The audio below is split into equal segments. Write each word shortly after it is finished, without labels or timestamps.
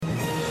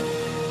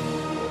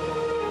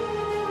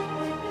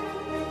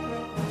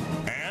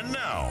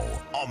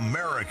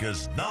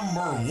America's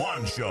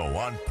 #1 show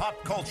on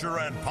pop culture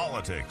and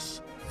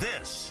politics.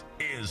 This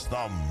is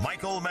the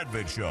Michael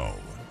Medved Show.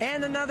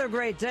 And another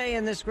great day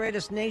in this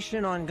greatest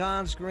nation on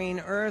God's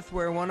green earth,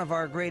 where one of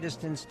our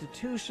greatest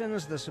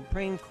institutions, the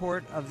Supreme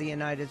Court of the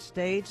United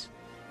States,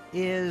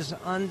 is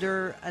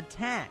under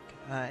attack.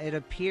 It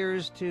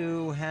appears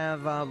to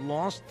have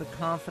lost the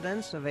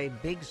confidence of a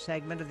big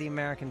segment of the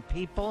American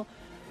people,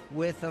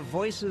 with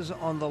voices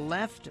on the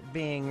left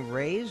being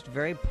raised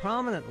very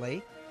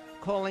prominently,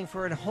 calling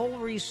for a whole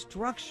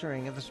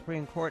restructuring of the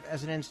Supreme Court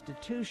as an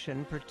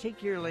institution,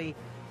 particularly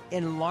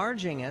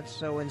enlarging it,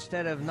 so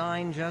instead of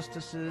 9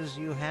 justices,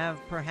 you have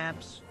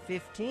perhaps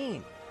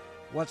 15.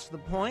 What's the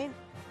point?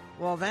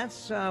 Well,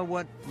 that's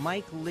what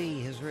Mike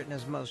Lee has written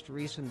his most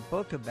recent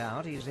book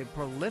about. He's a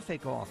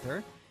prolific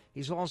author.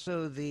 He's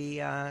also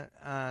the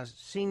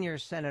senior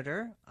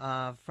senator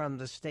from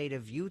the state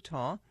of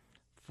Utah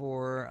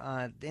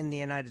in the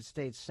United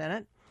States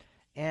Senate.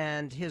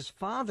 And his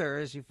father,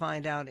 as you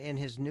find out in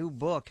his new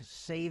book,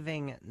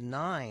 Saving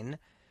Nine,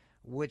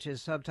 which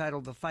is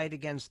subtitled The Fight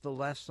Against the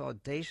Left's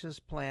Audacious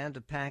Plan to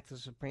Pack the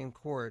Supreme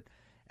Court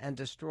and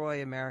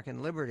Destroy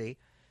American Liberty,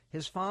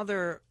 his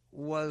father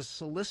was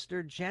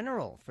Solicitor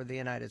General for the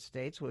United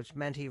States, which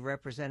meant he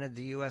represented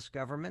the U.S.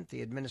 government,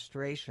 the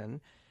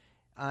administration,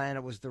 and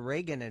it was the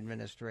Reagan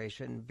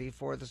administration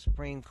before the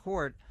Supreme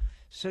Court.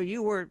 So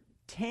you were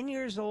 10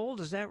 years old,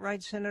 is that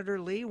right,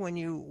 Senator Lee, when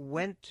you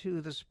went to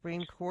the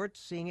Supreme Court,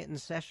 seeing it in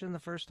session the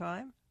first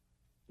time?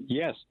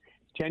 Yes,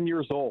 10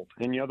 years old.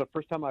 And, the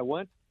first time I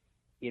went,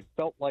 it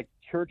felt like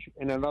church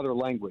in another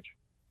language.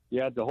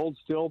 You had to hold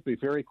still, be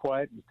very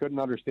quiet. You couldn't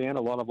understand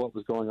a lot of what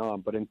was going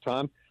on. But in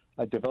time,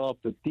 I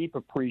developed a deep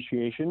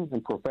appreciation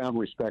and profound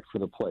respect for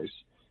the place.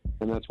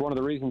 And that's one of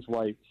the reasons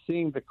why,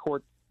 seeing the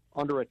court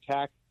under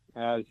attack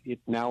as it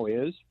now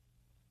is,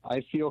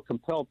 I feel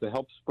compelled to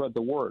help spread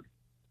the word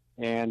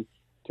and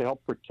to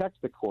help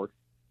protect the court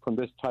from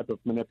this type of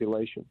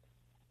manipulation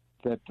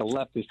that the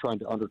left is trying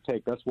to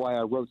undertake. That's why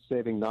I wrote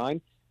Saving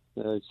Nine.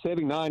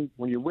 Saving Nine,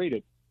 when you read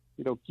it,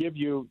 it'll give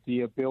you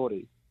the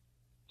ability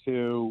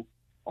to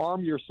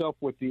arm yourself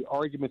with the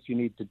arguments you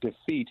need to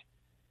defeat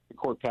the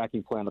court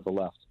packing plan of the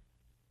left.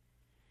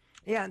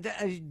 Yeah,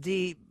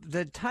 the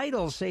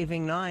title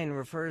Saving Nine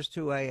refers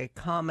to a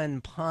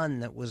common pun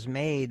that was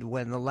made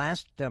when the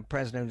last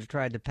president who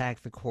tried to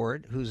pack the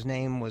court, whose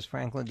name was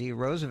Franklin D.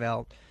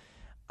 Roosevelt,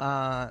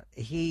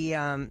 he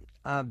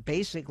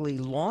basically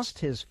lost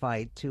his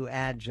fight to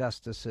add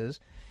justices.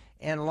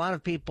 And a lot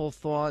of people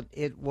thought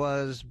it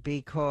was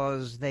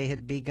because they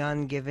had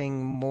begun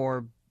giving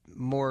more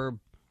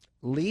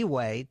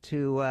leeway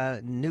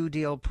to New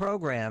Deal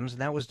programs.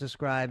 And that was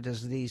described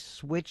as the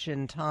switch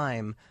in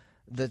time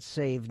that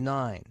saved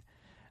 9.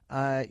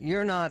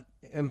 You're not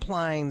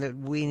implying that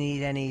we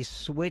need any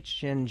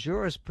switch in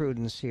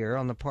jurisprudence here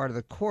on the part of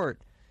the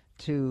court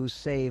to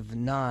save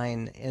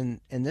 9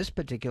 in this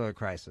particular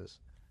crisis?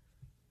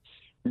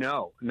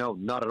 No,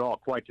 not at all.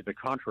 Quite to the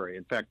contrary.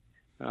 In fact,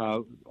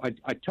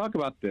 I talk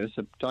about this.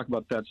 I talk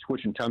about that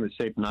switch in time to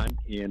save 9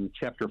 in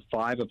Chapter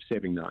 5 of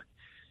Saving 9.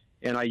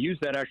 And I use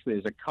that actually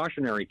as a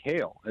cautionary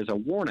tale, as a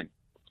warning,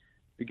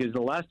 because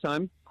the last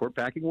time court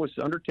packing was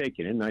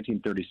undertaken in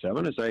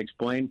 1937, as I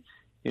explained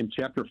in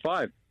Chapter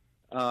 5,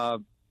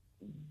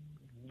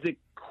 the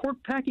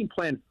court packing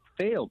plan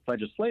failed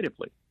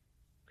legislatively,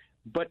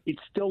 but it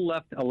still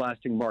left a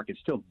lasting mark. It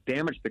still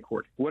damaged the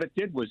court. What it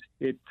did was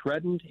it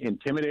threatened,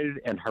 intimidated,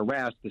 and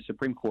harassed the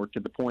Supreme Court to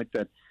the point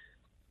that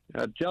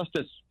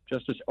Justice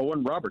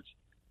Owen Roberts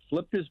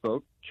flipped his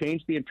vote,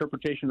 changed the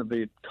interpretation of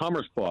the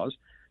Commerce Clause,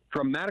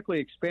 dramatically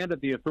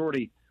expanded the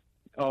authority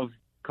of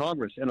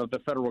Congress and of the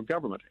federal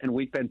government, and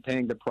we've been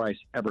paying the price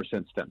ever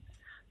since then.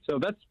 So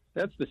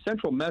that's the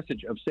central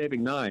message of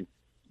Saving 9,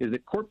 is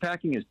that court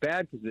packing is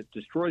bad because it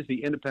destroys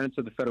the independence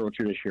of the federal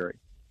judiciary.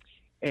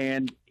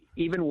 And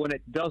even when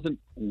it doesn't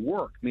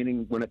work,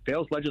 meaning when it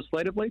fails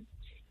legislatively,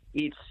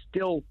 it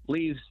still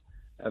leaves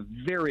a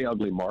very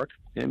ugly mark,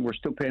 and we're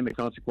still paying the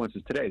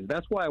consequences today.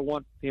 That's why I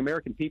want the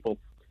American people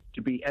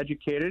to be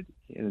educated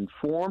and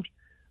informed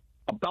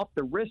about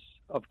the risks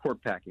of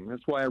court packing.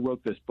 That's why I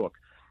wrote this book.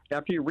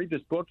 After you read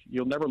this book,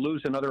 you'll never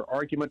lose another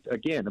argument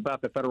again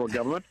about the federal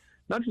government,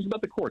 not just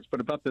about the courts,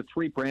 but about the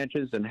 3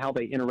 branches and how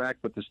they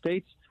interact with the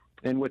states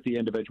and with the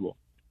individual.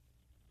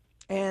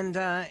 And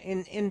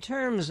in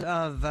terms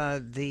of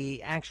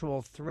the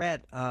actual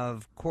threat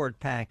of court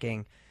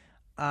packing,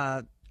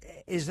 are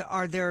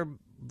there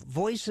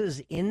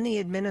voices in the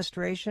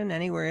administration,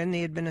 anywhere in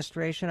the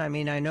administration? I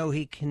mean, I know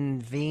he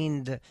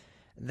convened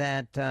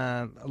that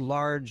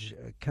large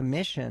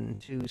commission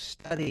to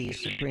study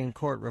Supreme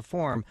Court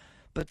reform,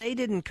 but they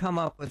didn't come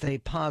up with a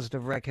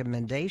positive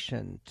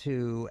recommendation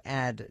to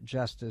add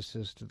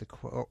justices to the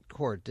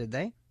court, did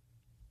they?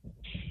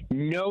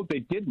 No, they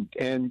didn't.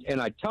 And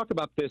I talk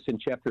about this in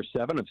Chapter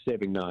 7 of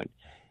Saving 9.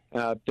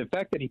 The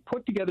fact that he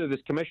put together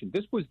this commission,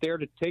 this was there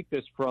to take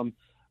this from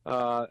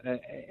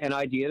an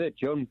idea that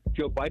Joe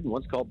Biden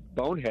once called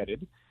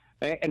boneheaded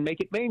and make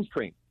it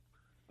mainstream.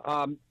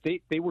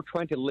 They were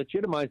trying to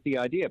legitimize the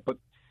idea. But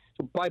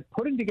By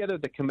putting together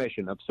the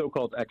commission of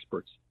so-called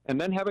experts and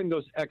then having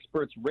those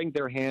experts wring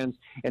their hands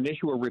and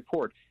issue a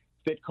report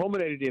that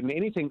culminated in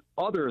anything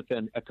other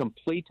than a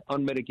complete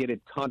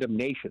unmitigated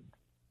condemnation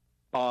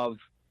of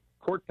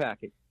court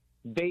packing,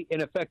 they,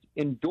 in effect,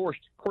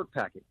 endorsed court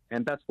packing,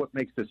 and that's what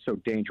makes this so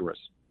dangerous.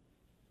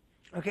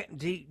 Okay.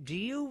 Do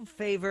you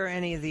favor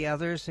any of the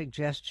other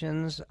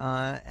suggestions,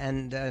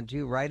 and do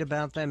you write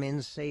about them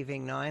in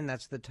Saving Nine?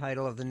 That's the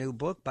title of the new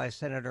book by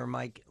Senator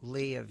Mike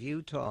Lee of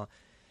Utah.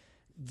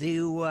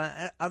 Do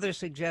other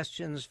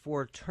suggestions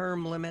for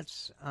term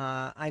limits?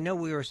 I know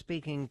we were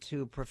speaking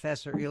to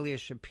Professor Ilya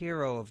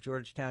Shapiro of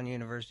Georgetown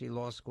University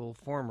Law School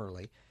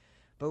formerly,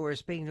 but we were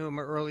speaking to him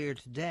earlier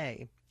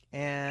today,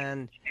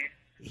 and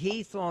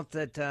he thought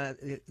that,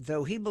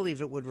 though he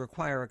believed it would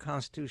require a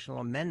constitutional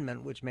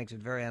amendment, which makes it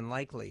very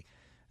unlikely,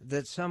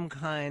 that some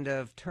kind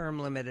of term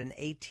limit, an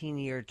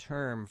 18-year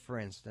term, for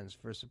instance,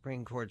 for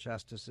Supreme Court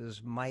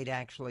justices might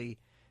actually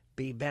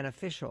be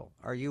beneficial.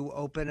 Are you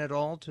open at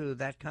all to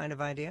that kind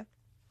of idea?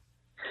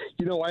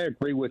 You know, I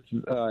agree with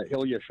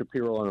Ilya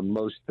Shapiro on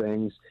most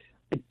things.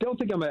 I don't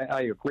think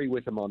I agree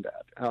with him on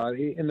that.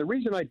 And the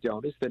reason I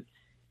don't is that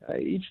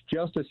each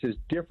justice is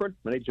different.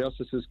 Many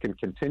justices can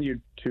continue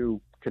to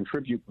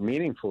contribute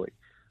meaningfully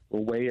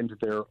way into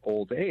their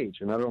old age,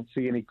 and I don't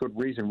see any good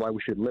reason why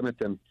we should limit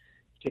them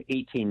to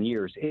 18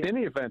 years. In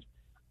any event,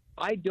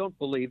 I don't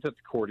believe that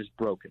the court is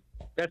broken.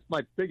 That's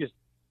my biggest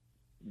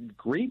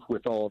grief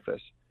with all of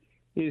this,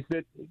 is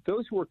that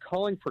those who are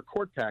calling for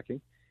court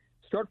packing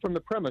start from the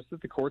premise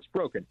that the court's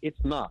broken.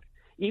 It's not.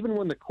 Even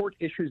when the court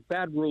issues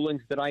bad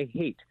rulings that I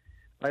hate,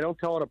 I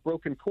don't call it a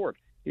broken court.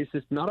 It's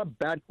just not a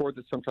bad court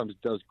that sometimes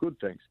does good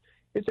things.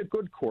 It's a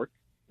good court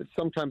that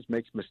sometimes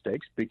makes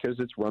mistakes because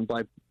it's run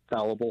by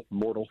fallible,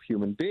 mortal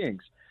human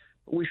beings.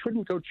 But we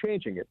shouldn't go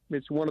changing it.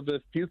 It's one of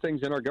the few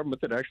things in our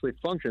government that actually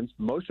functions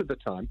most of the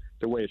time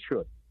the way it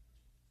should.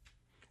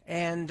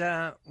 And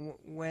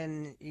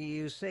when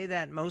you say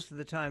that most of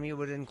the time, you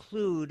would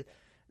include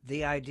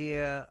the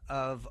idea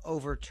of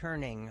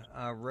overturning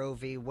Roe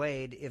v.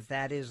 Wade if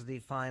that is the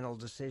final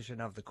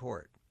decision of the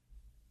court.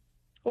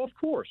 Well, of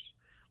course.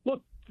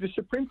 Look, the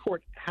Supreme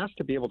Court has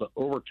to be able to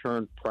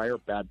overturn prior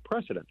bad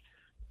precedent.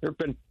 There have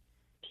been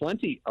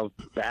plenty of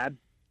bad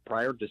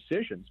prior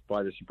decisions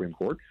by the Supreme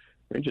Court.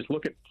 I mean, just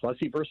look at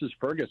Plessy versus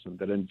Ferguson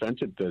that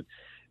invented the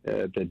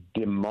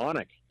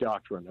demonic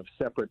doctrine of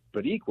separate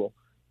but equal.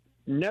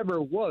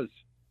 Never was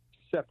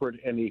separate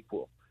and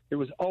equal. It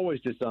was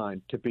always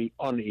designed to be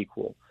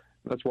unequal.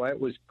 That's why it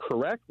was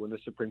correct when the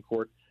Supreme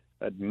Court,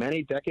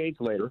 many decades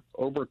later,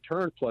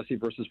 overturned Plessy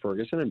versus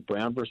Ferguson and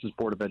Brown versus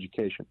Board of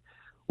Education.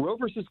 Roe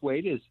versus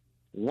Wade is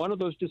one of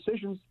those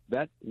decisions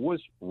that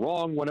was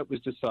wrong when it was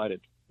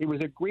decided. It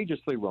was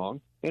egregiously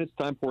wrong, and it's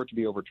time for it to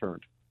be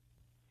overturned.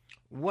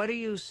 What do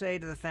you say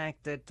to the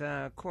fact that,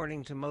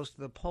 according to most of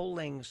the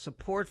polling,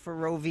 support for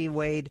Roe v.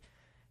 Wade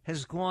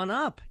has gone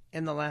up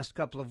in the last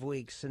couple of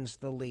weeks since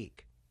the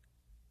leak?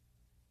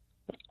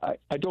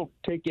 I don't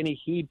take any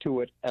heed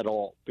to it at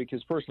all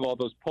because, first of all,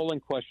 those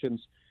polling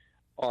questions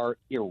are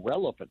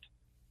irrelevant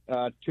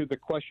to the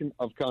question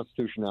of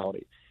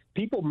constitutionality.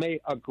 People may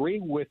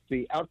agree with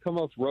the outcome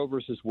of Roe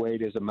versus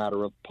Wade as a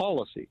matter of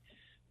policy,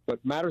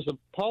 but matters of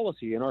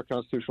policy in our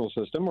constitutional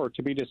system are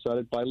to be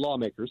decided by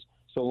lawmakers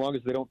so long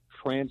as they don't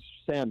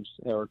transcend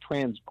or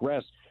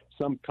transgress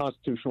some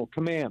constitutional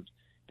command.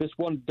 This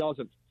one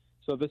doesn't.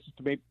 So this is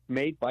to be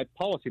made by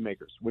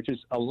policymakers, which is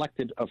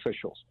elected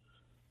officials.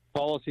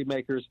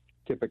 Policymakers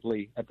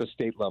typically at the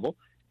state level,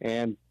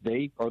 and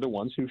they are the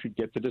ones who should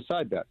get to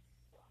decide that.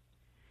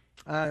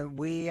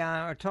 We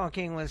are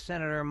talking with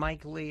Senator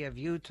Mike Lee of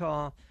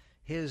Utah.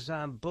 His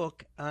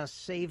book,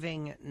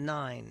 Saving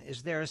Nine.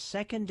 Is there a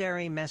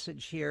secondary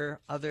message here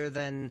other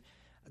than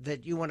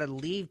that you want to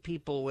leave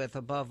people with,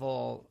 above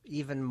all,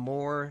 even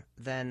more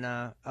than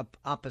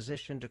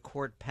opposition to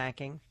court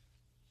packing?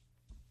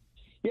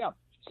 Yeah.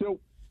 So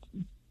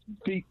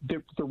the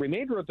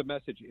remainder of the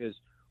message is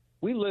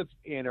we live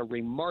in a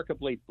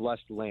remarkably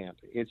blessed land.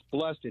 It's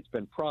blessed. It's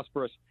been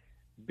prosperous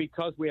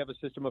because we have a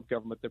system of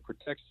government that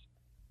protects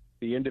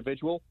the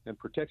individual and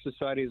protects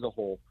society as a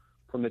whole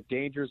from the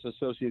dangers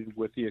associated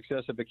with the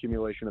excessive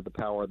accumulation of the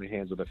power in the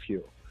hands of the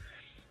few.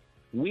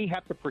 We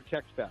have to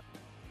protect that.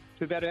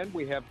 To that end,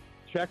 we have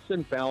checks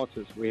and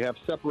balances. We have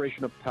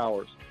separation of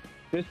powers.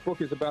 This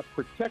book is about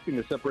protecting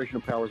the separation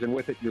of powers and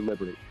with it, your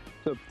liberty.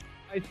 So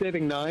by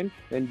Saving Nine,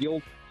 and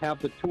you'll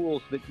have the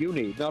tools that you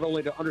need, not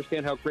only to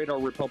understand how great our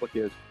republic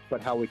is,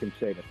 but how we can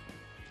save it.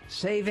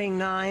 Saving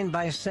Nine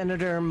by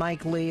Senator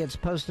Mike Lee. It's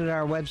posted at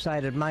our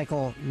website at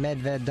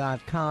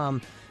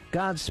michaelmedved.com.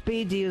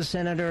 Godspeed to you,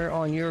 Senator,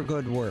 on your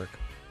good work.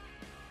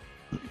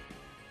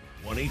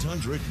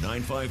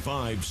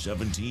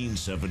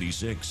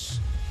 1-800-955-1776.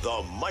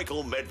 The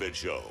Michael Medved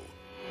Show.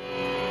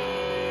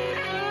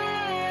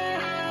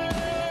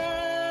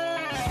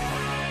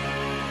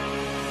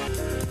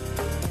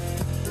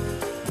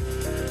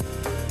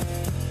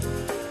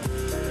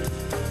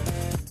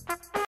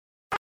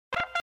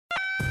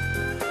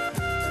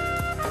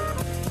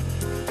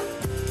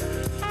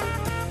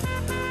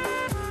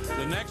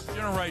 The next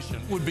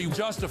generation would be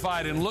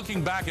justified in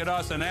looking back at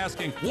us and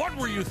asking, what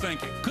were you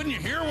thinking? Couldn't you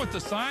hear what the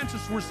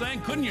scientists were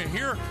saying? Couldn't you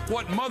hear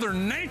what Mother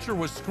Nature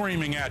was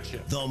screaming at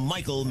you? The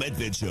Michael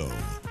Medved Show.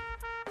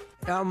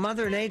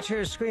 Mother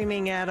Nature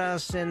screaming at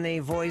us in the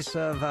voice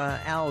of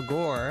Al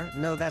Gore.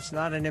 No, that's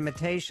not an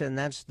imitation.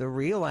 That's the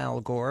real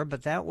Al Gore,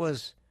 but that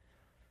must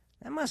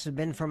have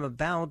been from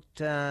about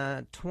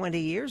 20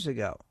 years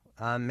ago,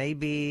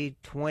 maybe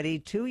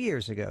 22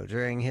 years ago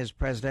during his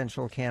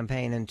presidential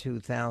campaign in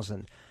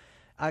 2000.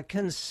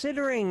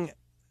 Considering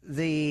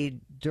the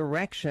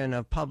direction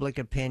of public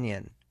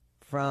opinion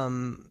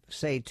from,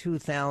 say,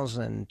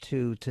 2000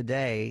 to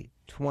today,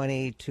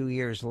 22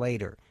 years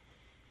later,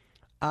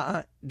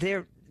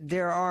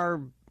 there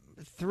are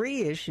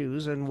three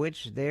issues in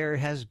which there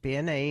has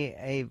been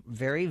a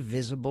very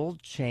visible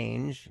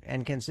change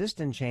and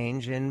consistent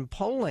change in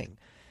polling.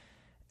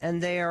 And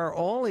they are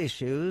all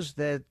issues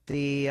that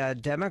the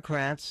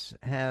Democrats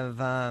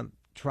have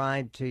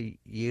tried to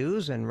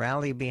use and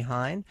rally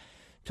behind,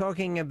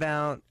 talking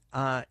about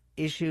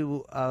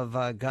issue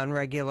of gun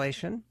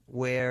regulation,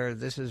 where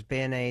this has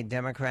been a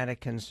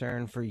Democratic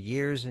concern for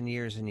years and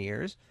years and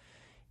years,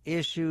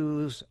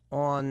 issues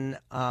on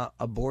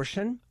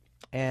abortion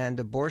and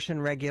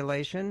abortion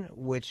regulation,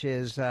 which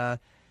is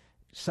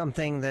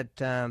something that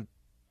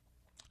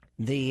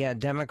the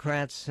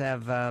Democrats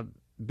have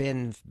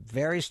been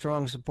very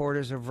strong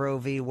supporters of Roe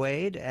v.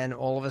 Wade, and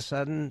all of a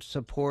sudden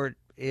support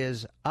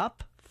is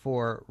up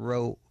for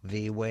Roe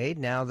v. Wade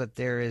now that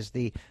there is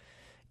the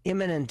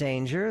imminent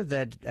danger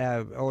that,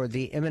 or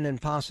the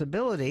imminent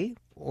possibility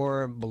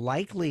or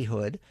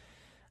likelihood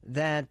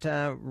that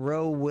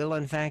Roe will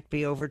in fact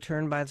be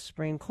overturned by the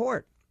Supreme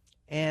Court.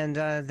 And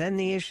then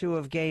the issue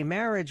of gay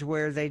marriage,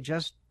 where they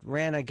just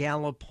ran a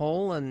Gallup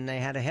poll and they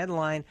had a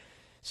headline,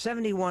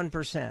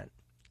 71%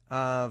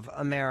 of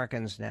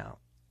Americans now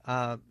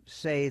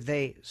say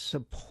they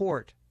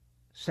support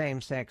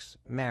same-sex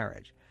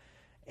marriage.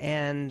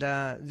 And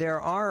there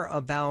are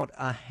about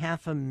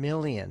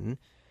 500,000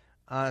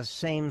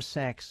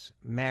 same-sex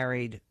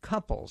married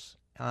couples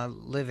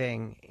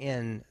living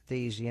in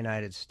these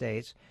United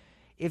States.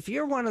 If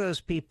you're one of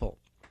those people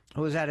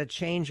who has had a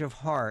change of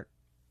heart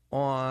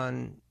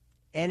on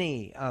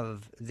any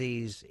of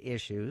these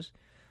issues,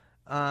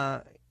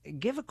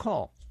 give a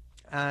call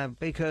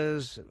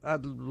because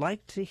I'd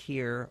like to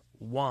hear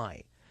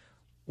why.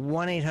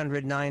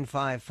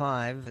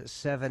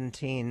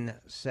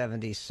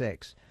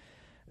 1-800-955-1776.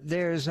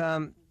 There's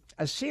a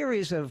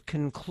series of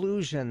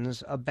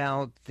conclusions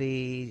about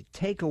the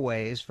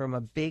takeaways from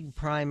a big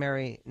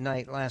primary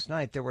night last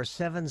night. There were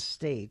 7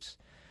 states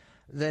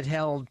that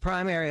held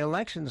primary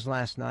elections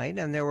last night,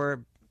 and there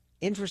were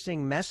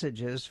interesting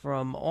messages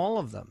from all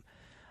of them.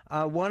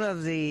 One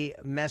of the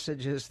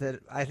messages that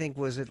I think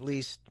was at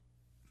least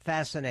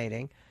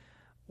fascinating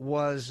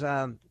was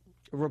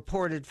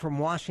reported from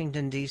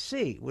Washington,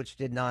 D.C., which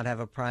did not have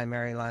a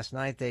primary last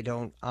night. They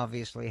don't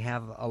obviously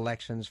have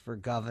elections for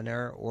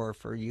governor or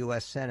for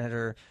U.S.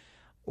 senator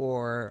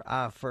or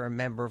for a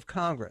member of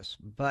Congress.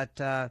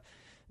 But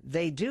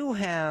they do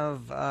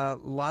have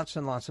lots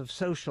and lots of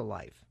social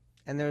life.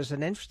 And there's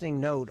an interesting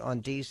note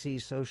on D.C.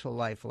 social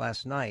life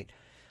last night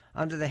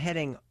under the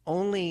heading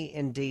Only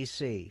in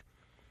D.C.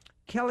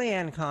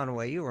 Kellyanne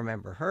Conway, you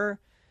remember her,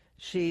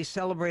 she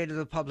celebrated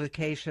the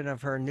publication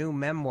of her new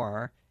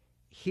memoir,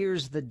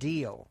 Here's the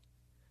Deal,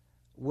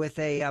 with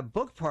a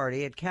book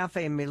party at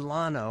Cafe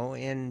Milano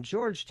in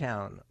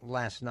Georgetown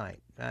last night.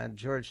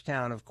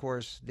 Georgetown, of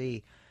course,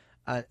 a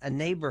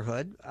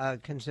neighborhood,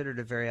 considered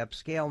a very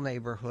upscale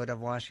neighborhood of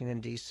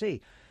Washington,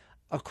 D.C.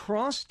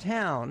 Across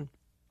town,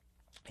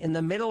 in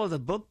the middle of the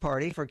book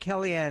party for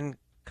Kellyanne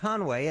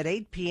Conway at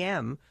 8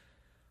 p.m.,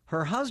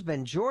 her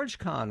husband, George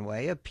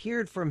Conway,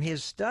 appeared from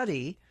his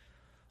study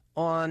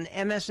on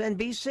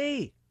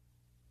MSNBC.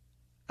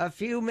 A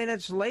few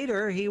minutes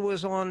later, he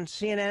was on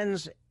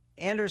CNN's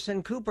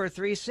Anderson Cooper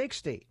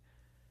 360.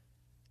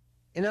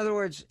 In other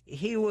words,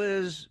 he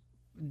was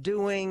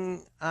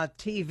doing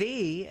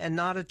TV and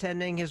not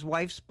attending his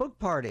wife's book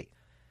party.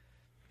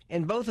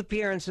 In both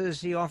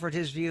appearances, he offered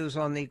his views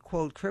on the,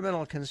 quote,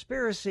 criminal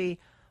conspiracy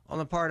on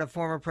the part of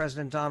former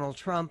President Donald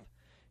Trump,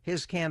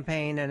 his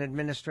campaign and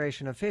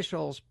administration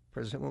officials,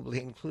 presumably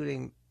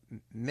including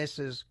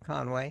Mrs.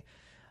 Conway,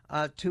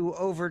 to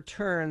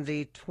overturn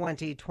the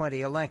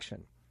 2020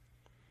 election.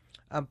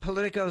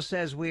 Politico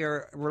says we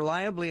are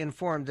reliably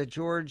informed that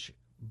George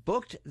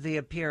booked the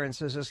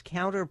appearances as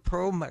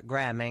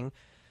counter-programming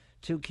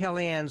to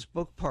Kellyanne's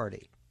book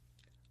party.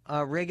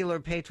 Regular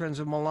patrons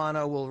of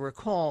Milano will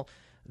recall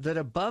that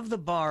above the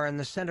bar in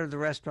the center of the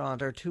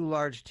restaurant are 2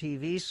 large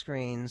TV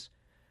screens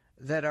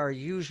that are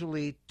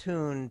usually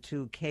tuned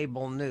to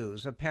cable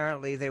news.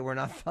 Apparently, they were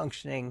not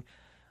functioning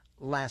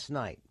last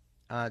night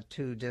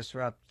to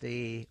disrupt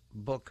the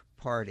book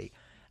party.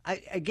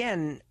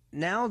 Again,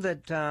 now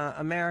that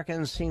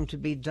Americans seem to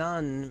be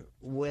done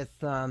with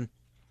the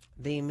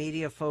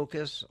media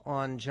focus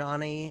on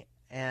Johnny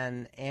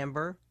and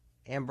Amber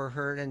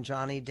Heard and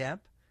Johnny Depp,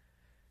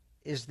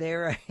 is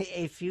there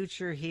a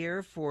future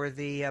here for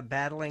the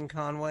battling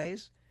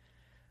Conways?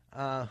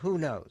 Who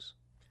knows?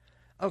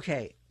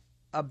 Okay,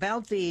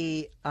 about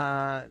the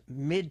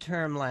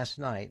midterm last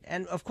night.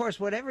 And, of course,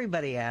 what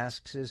everybody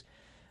asks is,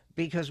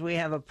 because we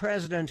have a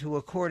president who,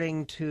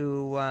 according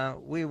to,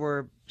 we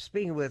were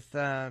speaking with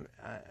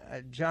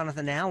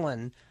Jonathan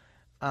Allen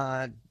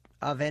of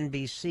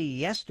NBC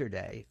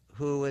yesterday,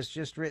 who has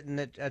just written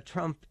that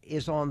Trump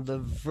is on the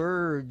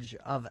verge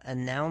of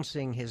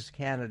announcing his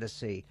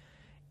candidacy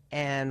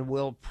and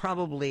will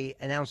probably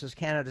announce his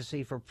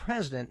candidacy for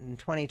president in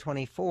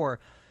 2024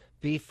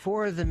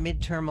 before the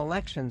midterm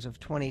elections of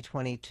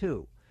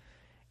 2022.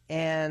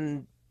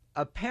 And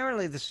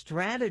apparently the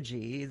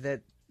strategy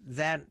that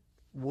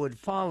would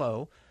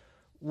follow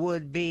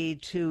would be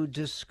to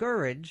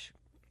discourage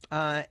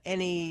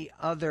any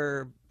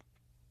other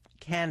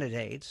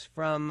candidates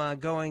from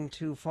going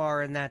too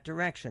far in that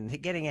direction,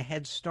 getting a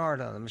head start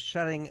on them,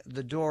 shutting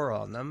the door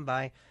on them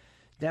by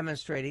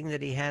demonstrating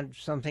that he had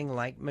something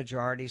like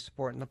majority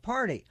support in the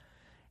party.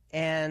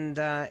 And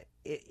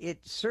it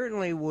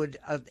certainly would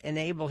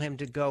enable him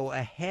to go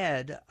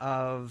ahead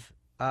of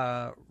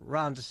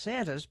Ron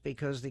DeSantis,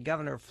 because the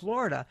governor of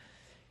Florida,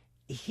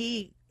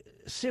 he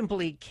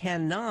simply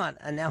cannot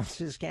announce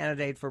his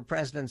candidate for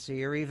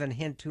presidency or even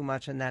hint too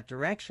much in that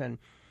direction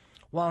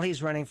while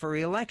he's running for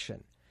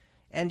re-election.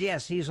 And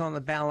yes, he's on the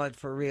ballot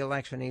for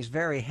re-election. He's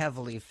very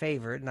heavily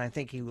favored, and I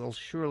think he will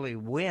surely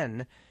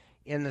win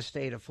in the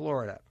state of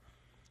Florida.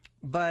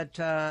 But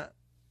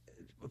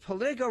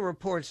Politico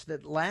reports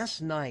that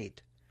last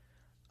night,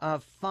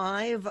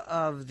 5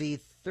 of the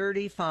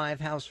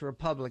 35 House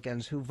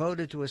Republicans who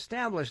voted to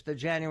establish the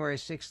January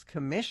 6th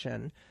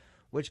Commission,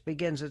 which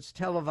begins its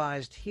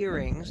televised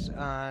hearings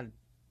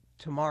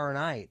tomorrow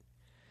night,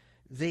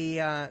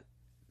 the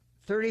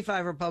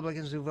 35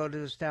 Republicans who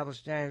voted to establish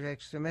the January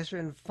 6th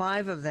Commission,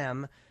 5 of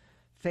them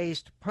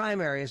faced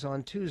primaries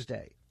on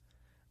Tuesday.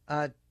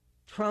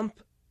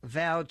 Trump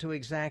vowed to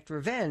exact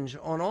revenge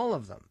on all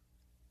of them.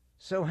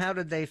 So how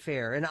did they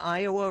fare? In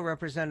Iowa,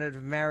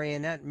 Representative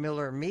Mariannette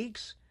Miller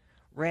Meeks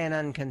ran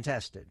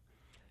uncontested.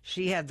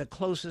 She had the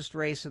closest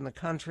race in the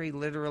country.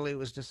 Literally, it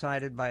was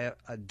decided by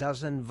a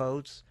dozen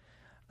votes.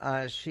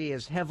 She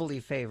is heavily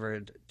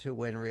favored to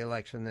win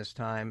re-election this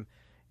time,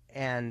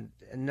 and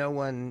no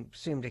one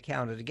seemed to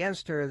count it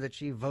against her that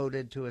she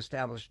voted to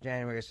establish the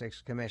January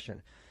 6th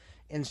Commission.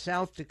 In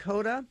South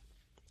Dakota,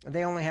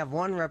 they only have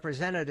one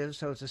representative,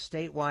 so it's a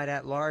statewide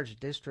at-large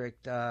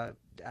district.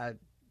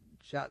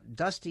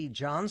 Dusty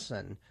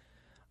Johnson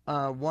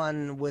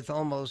won with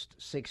almost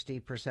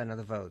 60% of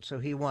the vote, so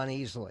he won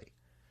easily.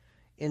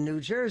 In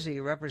New Jersey,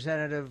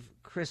 Representative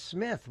Chris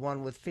Smith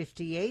won with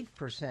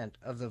 58%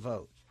 of the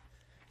vote.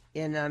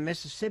 In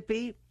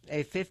Mississippi,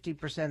 a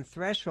 50%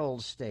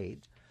 threshold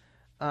state,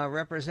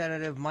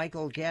 Representative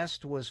Michael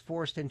Guest was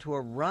forced into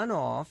a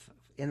runoff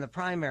in the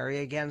primary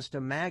against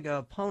a MAGA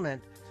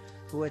opponent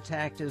who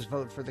attacked his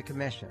vote for the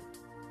commission.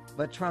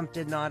 But Trump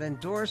did not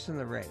endorse in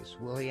the race.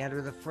 Will he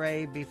enter the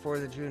fray before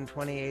the June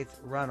 28th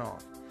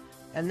runoff?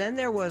 And then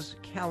there was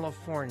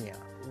California.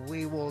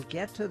 We will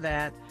get to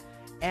that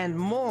and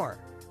more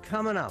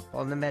coming up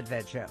on The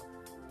Medved Show.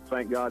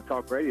 Thank God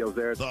Talk Radio's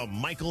there. The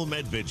Michael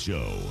Medved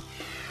Show.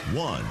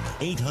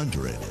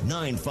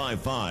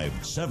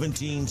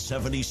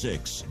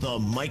 1-800-955-1776. The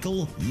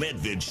Michael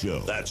Medved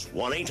Show. That's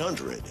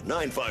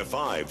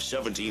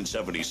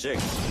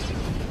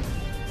 1-800-955-1776.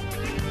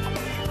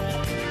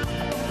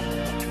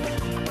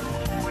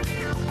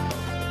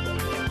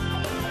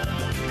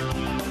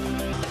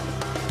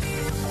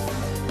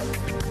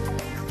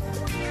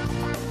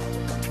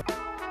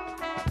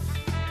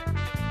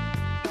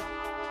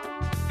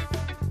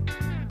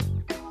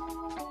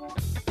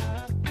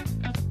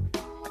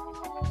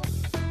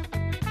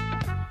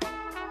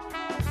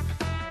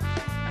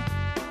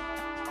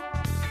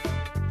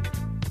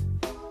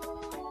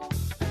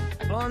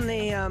 On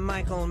the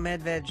Michael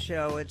Medved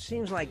Show, it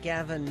seems like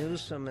Gavin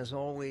Newsom is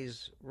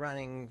always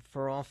running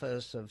for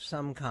office of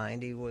some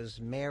kind. He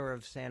was mayor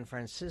of San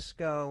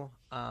Francisco,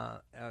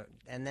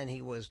 and then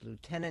he was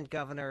lieutenant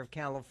governor of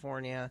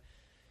California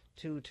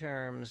 2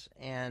 terms,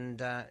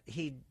 and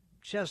he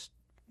just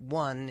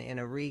won in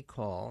a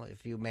recall,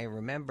 if you may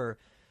remember,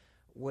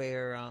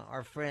 where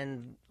our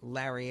friend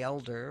Larry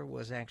Elder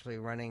was actually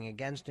running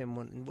against him,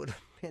 would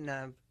have been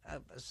a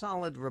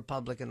solid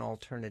Republican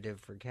alternative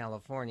for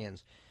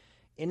Californians.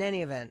 In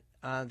any event,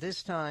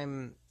 this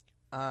time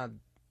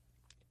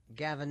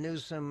Gavin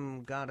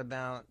Newsom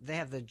they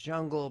have the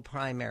jungle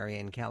primary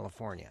in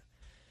California.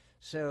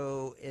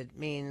 So it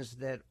means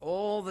that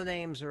all the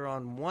names are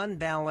on one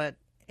ballot,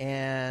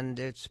 and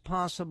it's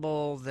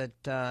possible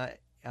that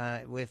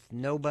with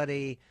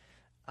nobody,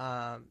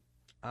 actually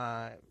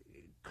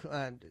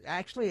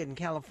in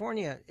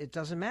California, it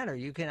doesn't matter.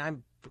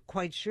 I'm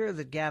quite sure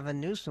that Gavin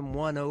Newsom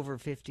won over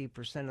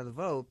 50% of the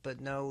vote, but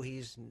no,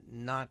 he's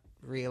not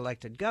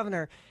reelected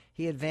governor.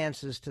 He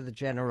advances to the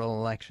general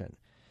election.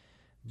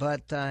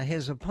 But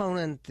his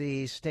opponent,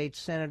 the state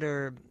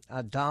senator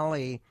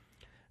Dolly,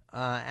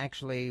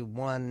 actually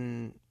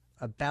won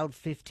about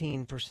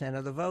 15%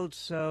 of the votes,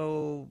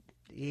 so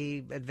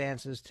he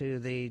advances to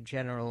the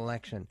general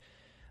election.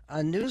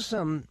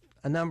 Newsom,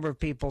 a number of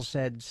people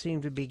said,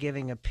 seemed to be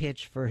giving a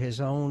pitch for his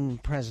own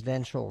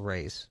presidential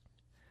race,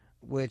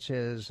 which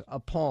is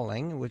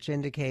appalling, which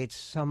indicates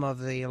some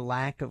of the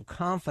lack of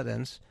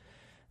confidence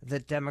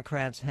that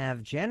Democrats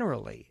have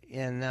generally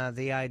in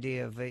the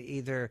idea of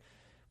either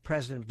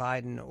President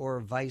Biden or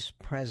Vice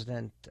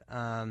President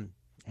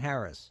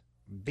Harris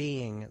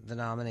being the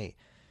nominee.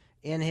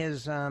 In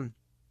his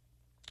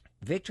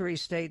victory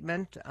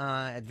statement,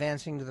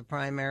 advancing to the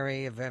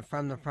primary,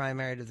 from the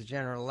primary to the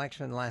general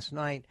election last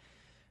night,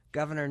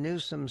 Governor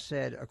Newsom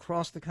said,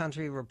 across the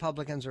country,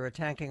 Republicans are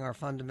attacking our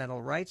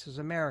fundamental rights as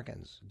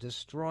Americans,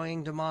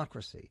 destroying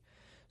democracy,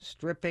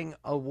 stripping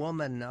a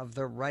woman of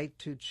the right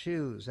to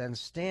choose, and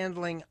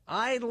standing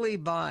idly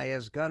by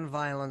as gun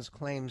violence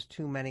claims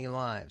too many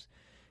lives.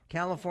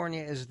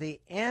 California is the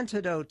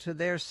antidote to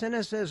their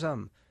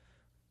cynicism.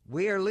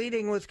 We are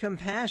leading with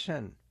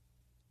compassion,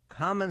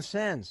 common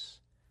sense,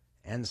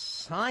 and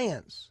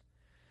science,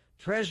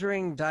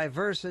 treasuring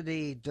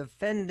diversity,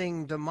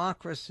 defending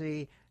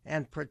democracy,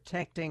 and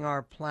protecting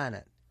our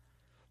planet.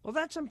 Well,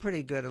 that's some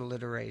pretty good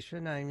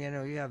alliteration. I mean,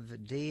 you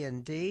have D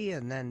and D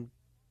and then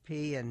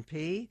P and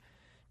P,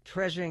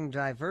 treasuring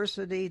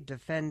diversity,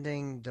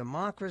 defending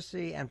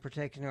democracy, and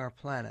protecting our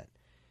planet.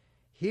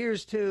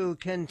 Here's to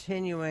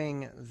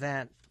continuing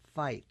that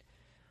fight.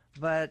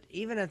 But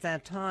even at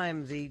that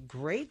time, the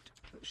great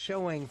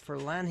showing for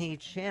Lanhee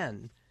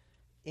Chen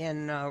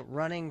in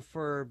running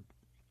for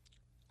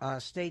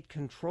state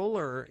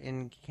controller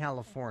in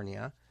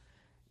California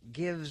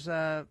gives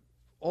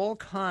all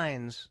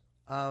kinds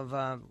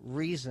of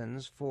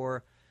reasons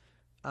for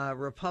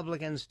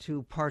Republicans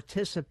to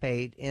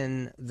participate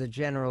in the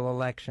general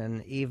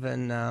election,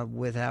 even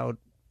without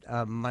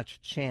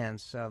much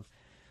chance of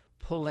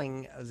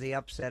pulling the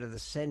upset of the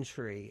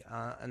century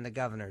in the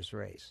governor's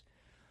race.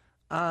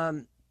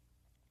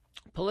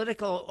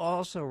 Politico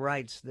also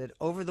writes that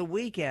over the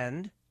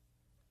weekend,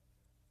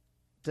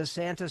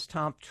 DeSantis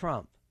topped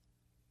Trump.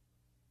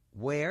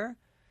 Where?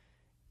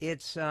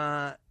 It's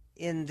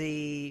in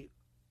the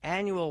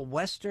annual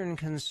Western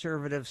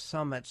Conservative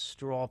Summit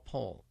straw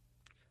poll,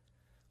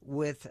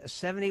 with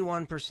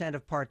 71%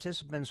 of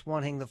participants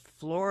wanting the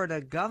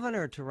Florida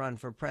governor to run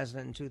for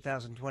president in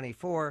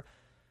 2024,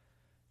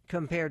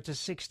 compared to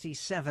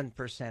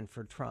 67%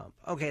 for Trump.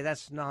 Okay,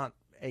 that's not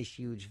a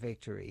huge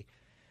victory.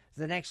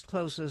 The next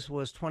closest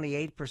was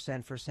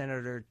 28% for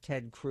Senator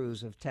Ted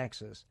Cruz of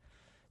Texas.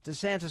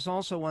 DeSantis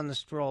also won the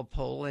straw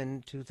poll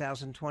in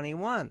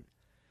 2021.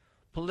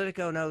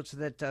 Politico notes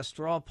that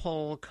straw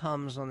poll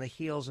comes on the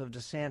heels of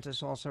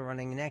DeSantis also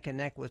running neck and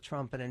neck with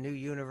Trump in a new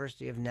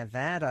University of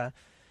Nevada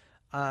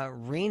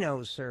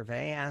Reno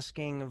survey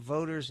asking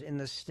voters in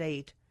the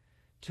state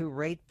to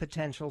rate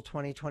potential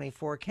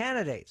 2024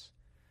 candidates.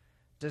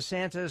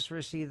 DeSantis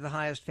received the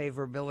highest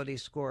favorability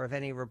score of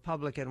any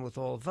Republican with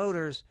all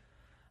voters,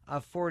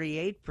 of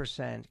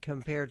 48%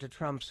 compared to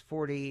Trump's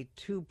 42%.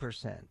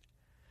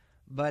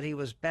 But he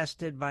was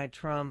bested by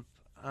Trump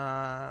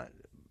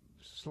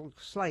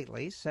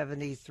slightly,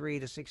 73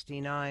 to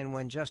 69,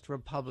 when just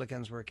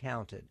Republicans were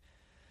counted.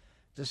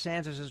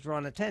 DeSantis has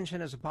drawn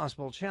attention as a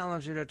possible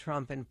challenger to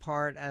Trump, in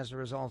part as a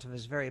result of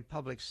his very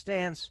public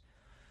stance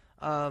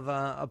of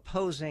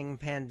opposing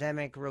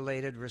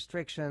pandemic-related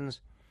restrictions,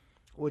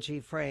 which he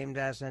framed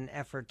as an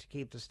effort to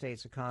keep the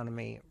state's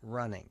economy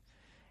running.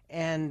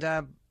 And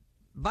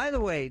by the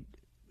way,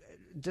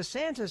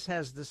 DeSantis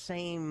has the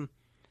same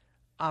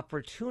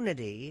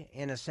opportunity,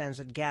 in a sense,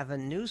 that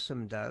Gavin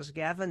Newsom does.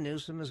 Gavin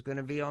Newsom is going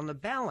to be on the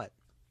ballot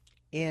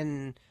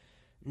in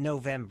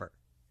November.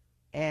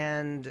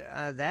 And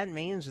that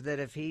means that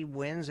if he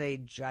wins a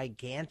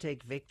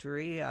gigantic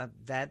victory,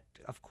 that,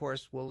 of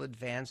course, will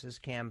advance his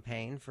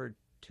campaign for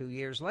 2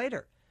 years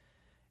later.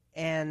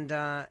 And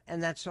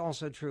that's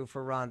also true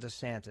for Ron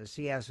DeSantis.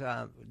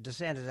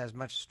 DeSantis has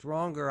much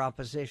stronger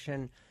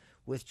opposition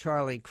with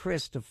Charlie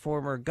Crist, a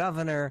former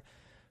governor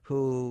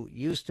who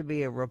used to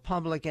be a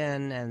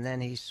Republican, and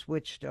then he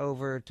switched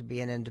over to be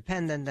an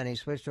independent, then he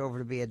switched over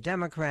to be a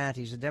Democrat.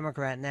 He's a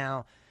Democrat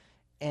now,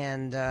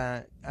 and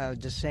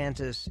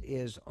DeSantis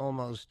is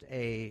almost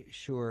a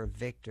sure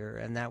victor,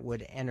 and that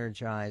would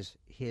energize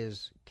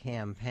his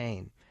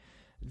campaign.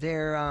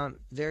 There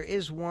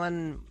is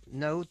one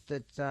note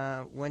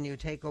that when you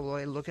take a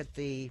look at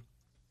the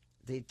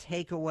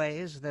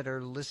takeaways that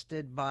are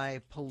listed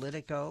by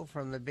Politico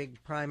from the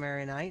big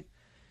primary night,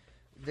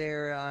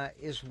 there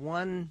is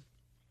one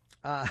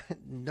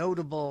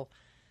notable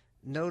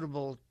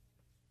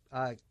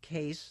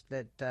case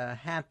that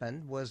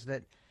happened, was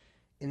that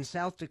in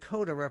South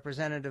Dakota,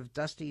 Representative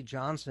Dusty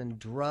Johnson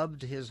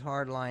drubbed his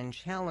hardline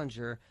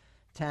challenger,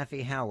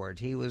 Taffy Howard.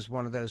 He was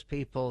one of those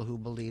people who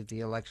believed the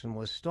election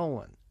was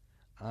stolen.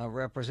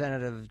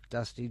 Representative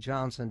Dusty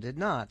Johnson did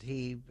not.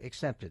 He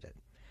accepted it.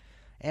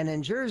 And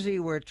in Jersey,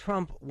 where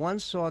Trump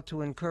once sought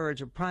to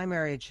encourage a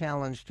primary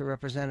challenge to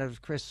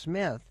Representative Chris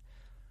Smith,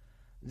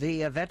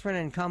 the veteran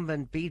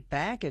incumbent beat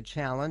back a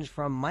challenge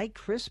from Mike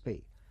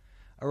Crispy,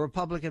 a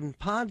Republican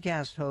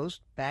podcast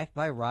host backed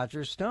by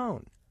Roger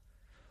Stone.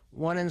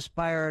 One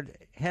inspired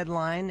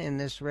headline in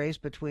this race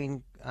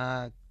between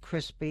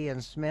Crispy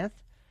and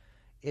Smith.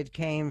 It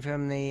came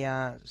from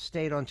the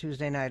State on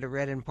Tuesday night. It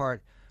read in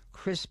part,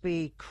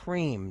 Crispy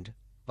creamed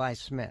by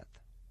Smith.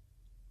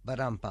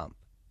 Ba-dum-bump.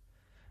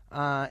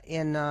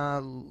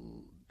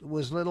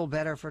 Was little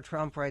better for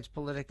Trump, writes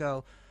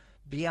Politico.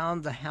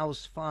 Beyond the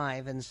House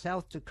 5 in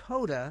South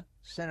Dakota,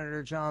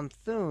 Senator John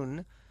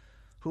Thune,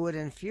 who had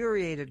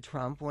infuriated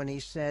Trump when he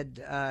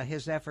said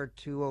his effort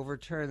to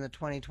overturn the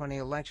 2020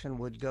 election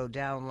would go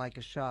down like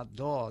a shot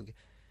dog,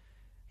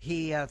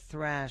 he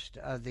thrashed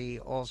the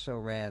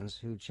also-rans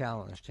who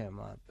challenged him.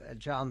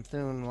 John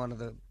Thune, one of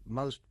the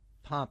most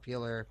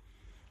popular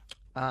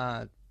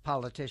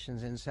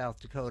politicians in South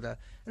Dakota.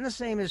 And the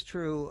same is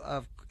true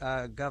of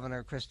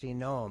Governor Kristi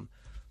Noem,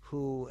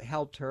 who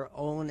helped her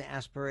own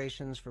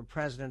aspirations for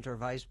president or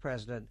vice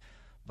president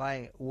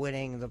by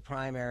winning the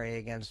primary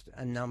against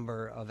a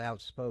number of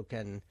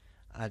outspoken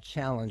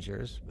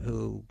challengers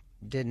who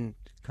didn't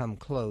come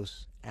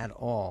close at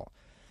all.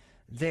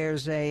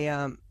 There's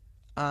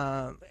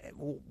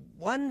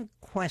one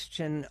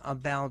question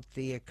about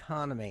the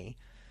economy,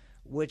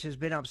 which has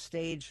been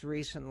upstaged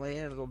recently,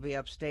 and it'll be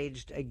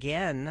upstaged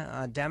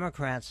again,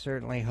 Democrats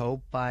certainly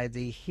hope, by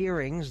the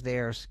hearings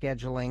they're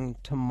scheduling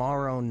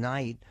tomorrow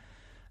night.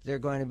 They're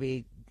going to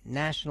be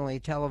nationally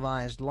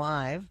televised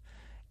live,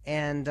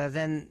 and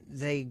then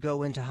they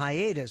go into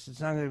hiatus.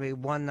 It's not going to be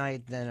one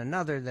night, then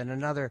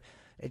another.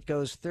 It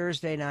goes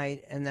Thursday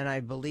night, and then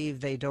I believe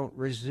they don't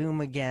resume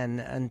again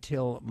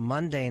until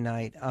Monday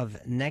night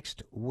of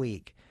next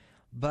week.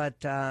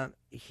 But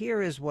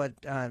here is what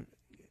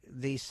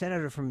the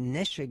senator from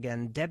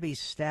Michigan, Debbie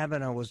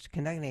Stabenow, was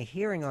conducting a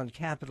hearing on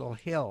Capitol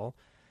Hill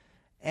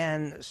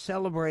and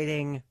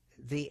celebrating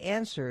the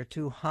answer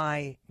to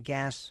high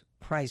gas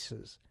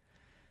prices.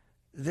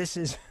 This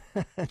is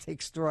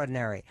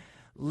extraordinary.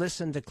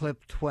 Listen to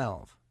clip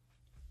 12.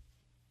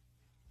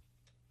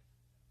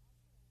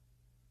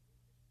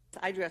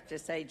 I do have to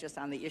say, just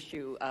on the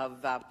issue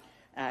of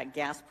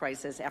gas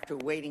prices, after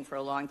waiting for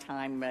a long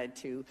time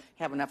to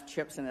have enough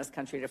chips in this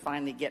country to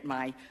finally get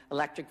my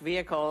electric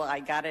vehicle, I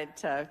got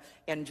it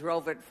and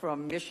drove it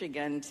from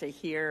Michigan to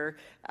here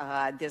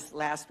this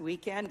last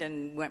weekend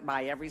and went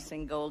by every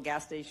single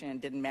gas station,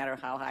 and didn't matter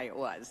how high it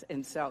was.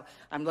 And so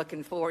I'm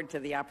looking forward to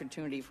the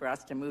opportunity for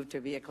us to move to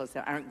vehicles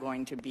that aren't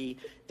going to be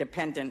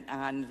dependent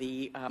on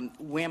the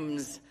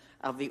whims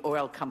of the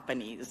oil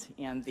companies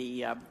and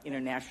the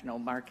international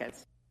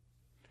markets.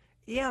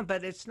 Yeah,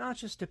 but it's not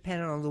just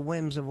dependent on the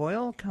whims of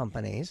oil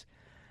companies.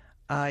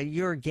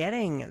 You're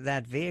getting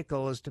that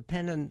vehicle is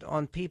dependent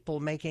on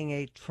people making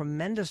a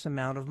tremendous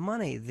amount of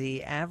money.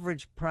 The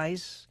average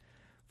price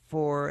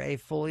for a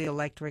fully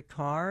electric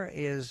car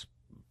is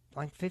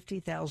like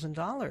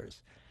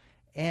 $50,000.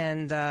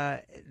 And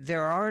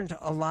there aren't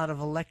a lot of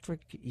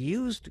electric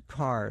used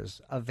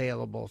cars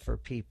available for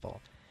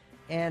people.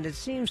 And it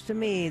seems to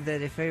me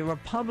that if a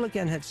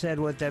Republican had said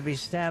what Debbie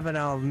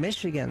Stabenow of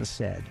Michigan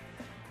said,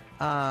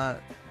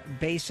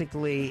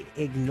 basically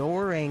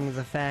ignoring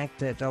the fact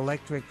that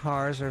electric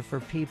cars are for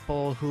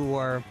people who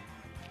are,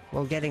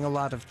 well, getting a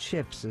lot of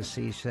chips, as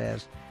he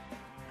says.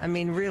 I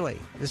mean, really,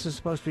 this is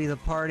supposed to be the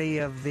party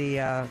of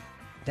the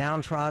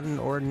downtrodden,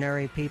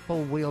 ordinary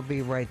people. We'll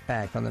be right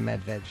back on the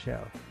Medved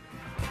Show.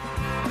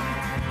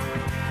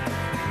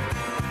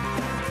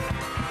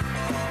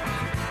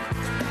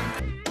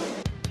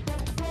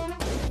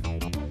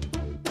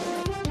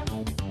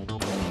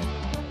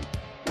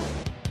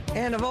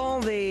 And of all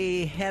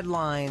the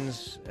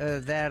headlines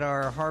that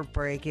are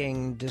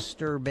heartbreaking,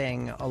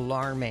 disturbing,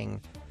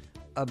 alarming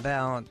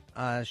about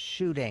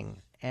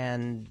shooting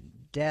and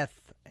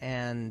death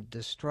and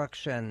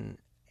destruction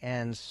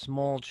and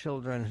small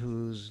children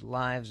whose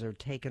lives are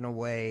taken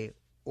away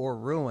or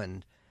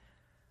ruined,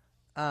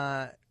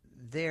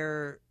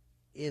 there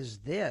is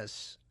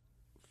this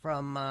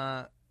from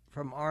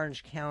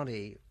Orange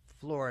County,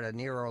 Florida,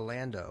 near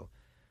Orlando.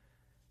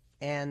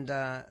 And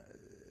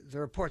the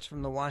reports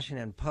from the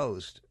Washington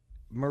Post.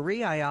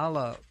 Marie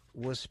Ayala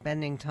was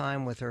spending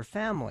time with her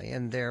family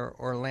in their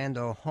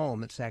Orlando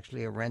home. It's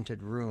actually a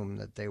rented room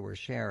that they were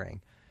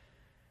sharing.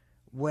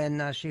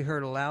 When she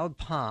heard a loud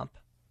pop,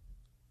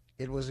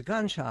 it was a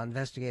gunshot,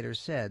 investigators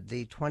said.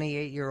 The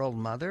 28-year-old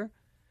mother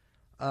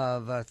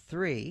of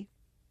 3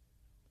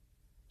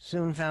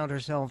 soon found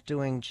herself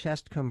doing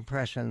chest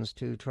compressions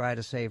to try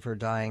to save her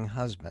dying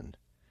husband.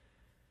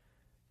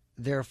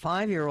 Their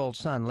 5-year-old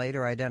son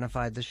later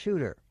identified the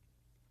shooter.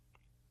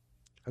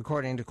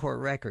 According to court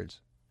records,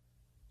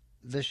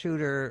 the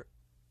shooter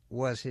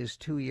was his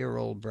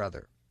 2-year-old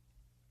brother.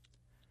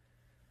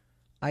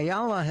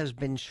 Ayala has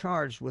been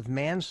charged with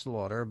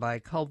manslaughter by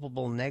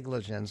culpable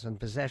negligence and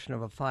possession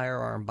of a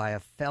firearm by a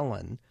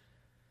felon,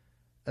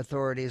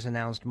 authorities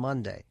announced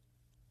Monday.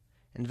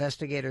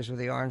 Investigators with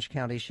the Orange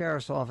County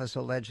Sheriff's Office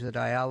allege that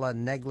Ayala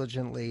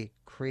negligently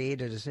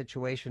created a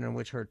situation in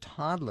which her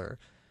toddler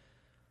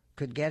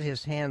could get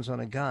his hands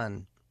on a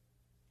gun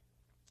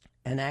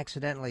and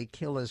accidentally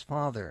kill his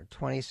father,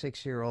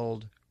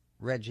 26-year-old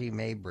Reggie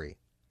Mabry.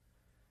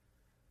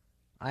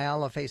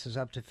 Ayala faces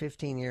up to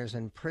 15 years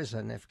in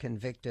prison if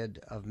convicted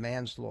of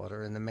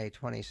manslaughter in the May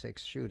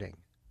 26th shooting.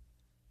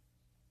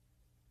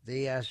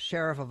 The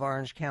sheriff of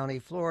Orange County,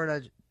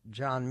 Florida,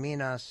 John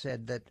Mina,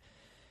 said that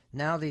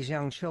now these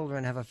young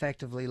children have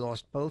effectively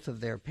lost both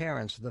of their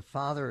parents. The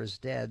father is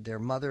dead, their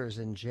mother is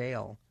in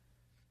jail,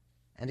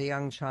 and a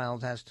young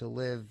child has to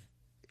live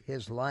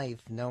his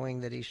life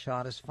knowing that he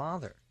shot his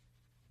father.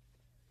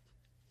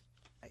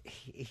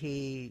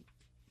 He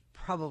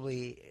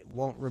probably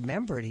won't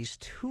remember it. He's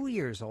 2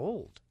 years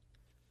old.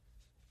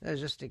 That's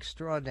just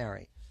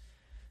extraordinary.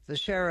 The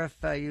sheriff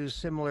used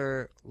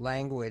similar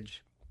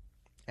language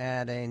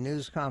at a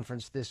news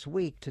conference this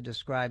week to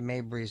describe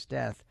Mabry's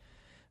death.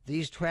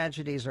 These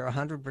tragedies are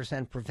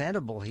 100%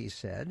 preventable, he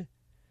said,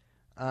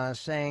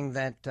 saying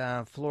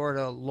that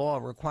Florida law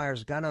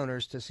requires gun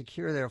owners to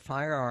secure their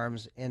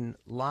firearms in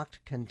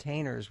locked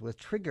containers with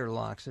trigger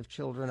locks if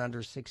children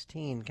under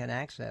 16 can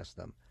access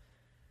them,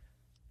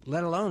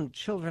 let alone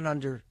children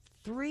under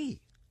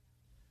 3.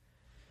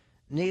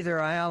 Neither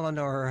Ayala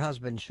nor her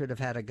husband should have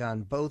had a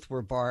gun. Both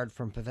were barred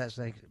from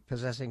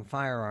possessing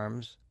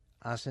firearms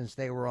since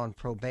they were on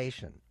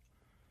probation.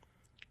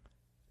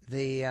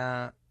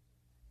 The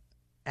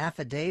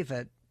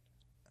affidavit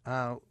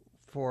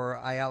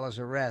for Ayala's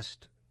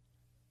arrest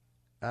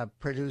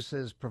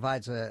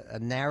provides a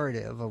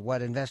narrative of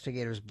what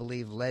investigators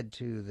believe led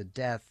to the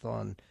death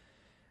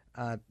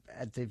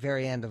at the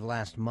very end of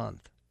last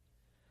month.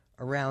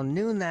 Around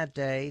noon that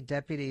day,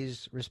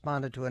 deputies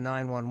responded to a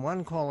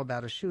 911 call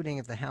about a shooting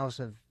at the house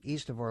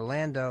east of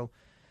Orlando.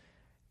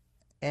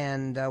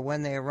 And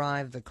when they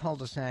arrived, the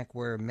cul-de-sac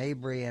where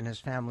Mabry and his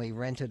family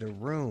rented a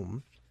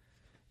room,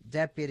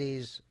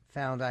 deputies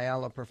found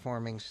Ayala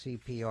performing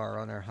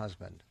CPR on her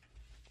husband.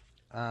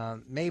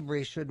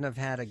 Mabry shouldn't have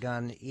had a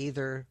gun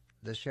either,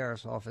 the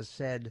sheriff's office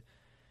said.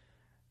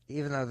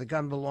 Even though the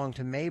gun belonged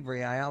to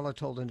Mabry, Ayala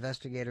told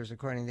investigators,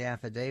 according to the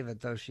affidavit,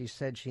 though she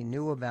said she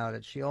knew about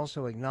it, she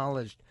also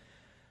acknowledged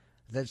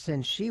that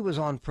since she was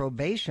on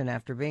probation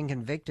after being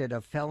convicted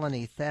of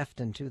felony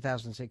theft in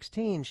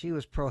 2016, she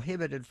was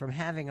prohibited from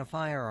having a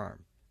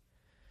firearm.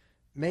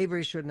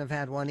 Mabry shouldn't have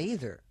had one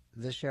either,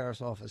 the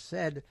sheriff's office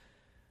said.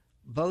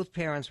 Both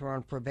parents were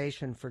on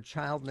probation for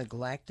child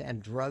neglect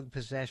and drug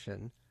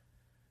possession,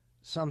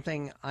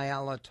 something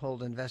Ayala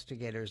told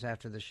investigators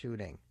after the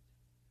shooting.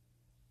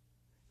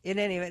 In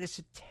any event, it's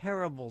a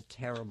terrible,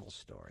 terrible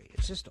story.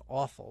 It's just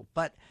awful.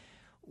 But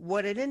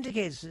what it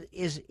indicates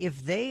is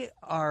if they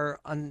are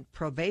on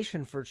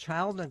probation for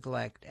child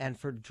neglect and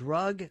for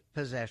drug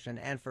possession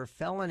and for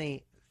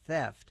felony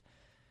theft,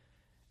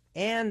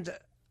 and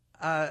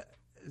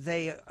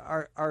they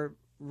are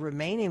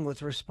remaining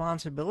with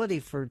responsibility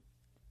for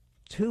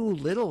 2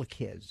 little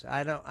kids.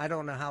 I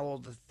don't know how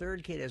old the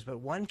third kid is, but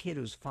one kid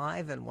who's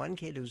 5 and one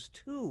kid who's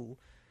 2.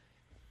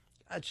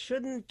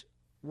 Shouldn't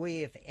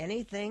we, if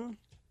anything,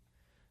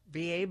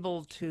 be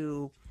able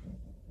to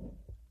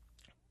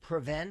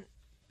prevent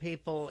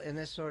people in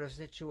this sort of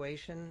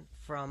situation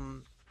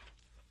from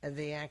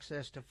the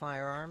access to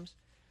firearms?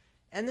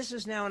 And this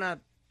is now not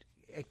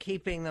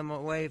keeping them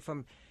away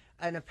from...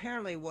 And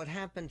apparently what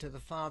happened to the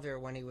father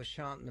when he was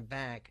shot in the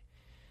back,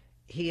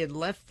 he had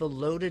left the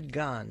loaded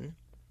gun,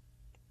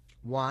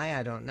 why,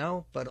 I don't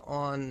know, but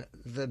on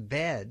the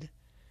bed,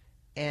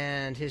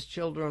 and his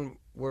children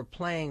were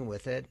playing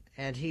with it,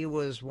 and he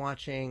was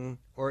playing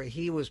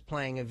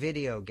a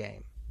video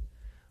game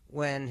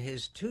when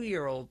his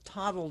 2-year-old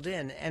toddled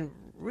in. And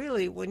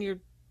really, when you're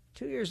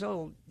 2 years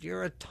old,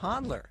 you're a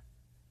toddler.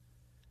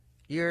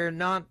 You're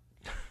not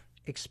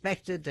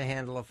expected to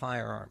handle a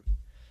firearm.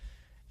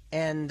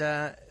 And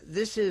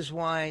this is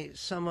why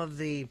some of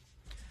the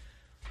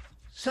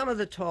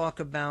talk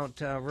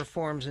about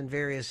reforms in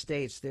various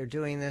states, they're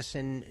doing this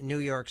in New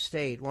York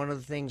State. One of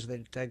the things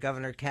that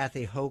Governor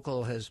Kathy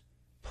Hochul has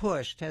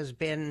pushed has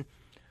been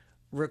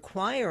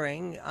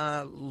requiring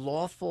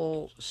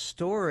lawful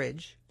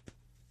storage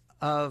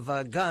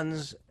of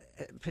guns,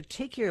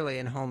 particularly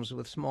in homes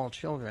with small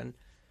children,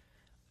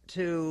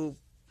 to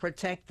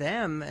protect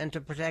them and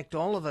to protect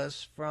all of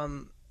us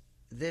from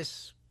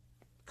this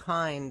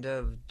kind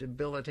of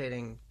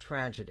debilitating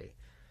tragedy.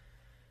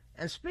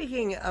 And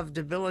speaking of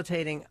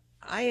debilitating,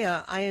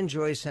 I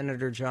enjoy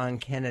Senator John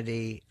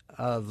Kennedy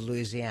of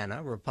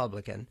Louisiana,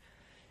 Republican.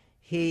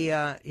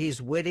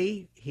 He's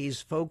witty,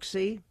 he's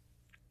folksy,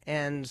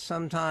 and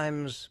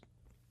sometimes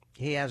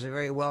he has a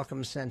very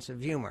welcome sense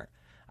of humor.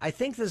 I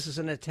think this is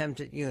an attempt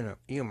at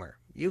humor.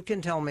 You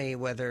can tell me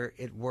whether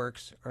it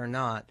works or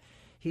not.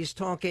 He's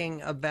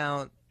talking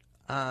about,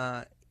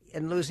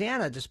 in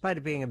Louisiana, despite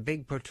it being a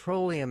big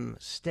petroleum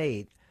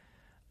state,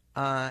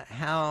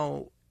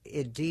 how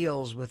it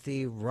deals with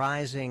the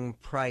rising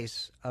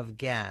price of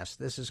gas.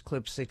 This is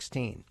clip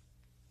 16.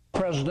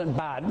 President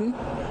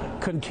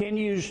Biden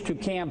continues to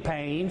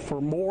campaign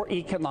for more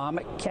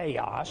economic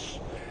chaos.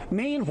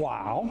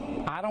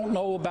 Meanwhile, I don't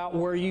know about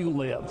where you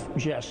live,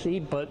 Jesse,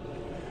 but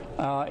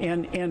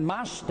in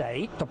my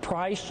state, the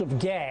price of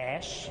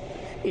gas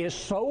is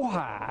so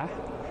high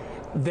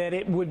that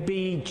it would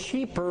be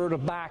cheaper to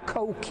buy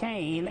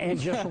cocaine and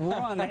just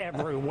run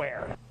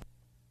everywhere.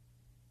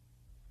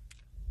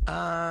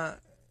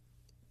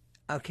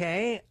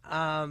 Okay.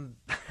 I'm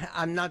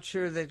not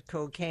sure that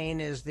cocaine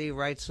is the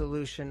right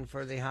solution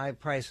for the high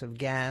price of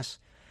gas.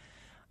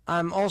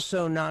 I'm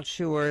also not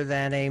sure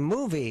that a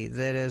movie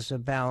that is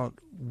about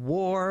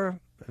war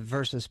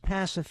versus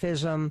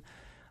pacifism,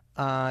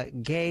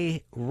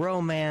 gay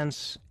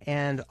romance,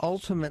 and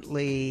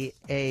ultimately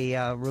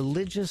a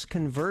religious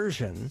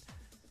conversion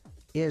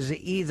is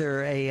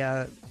either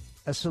a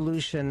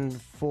solution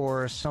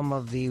for some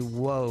of the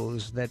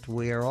woes that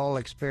we are all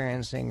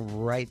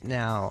experiencing right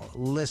now.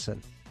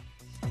 Listen.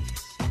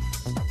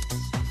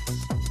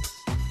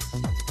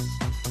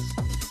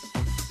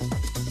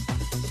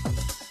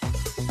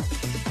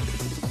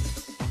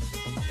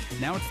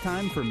 Now it's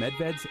time for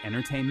Medved's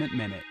Entertainment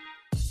Minute.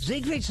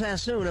 Siegfried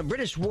Sassoon, a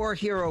British war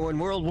hero in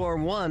World War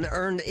I,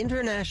 earned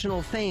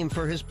international fame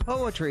for his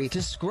poetry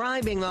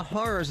describing the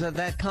horrors of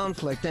that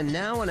conflict, and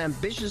now an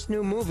ambitious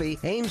new movie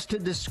aims to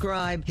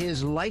describe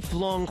his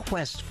lifelong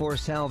quest for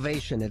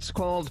salvation. It's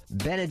called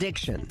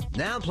Benediction,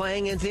 now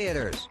playing in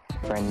theaters.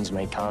 Friends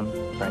may come,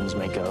 friends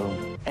may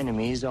go.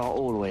 Enemies are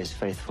always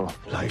faithful.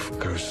 Life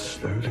goes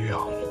slowly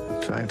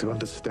on, trying to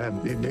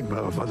understand the enigma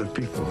of other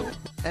people.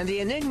 And the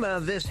enigma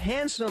of this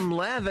handsome,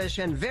 lavish,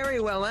 and very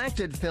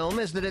well-acted film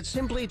is that it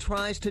simply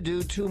tries to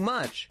do too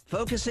much.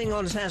 Focusing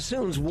on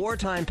Sassoon's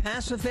wartime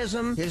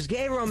pacifism, his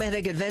gay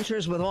romantic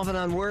adventures with often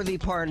unworthy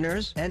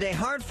partners, and a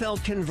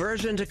heartfelt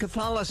conversion to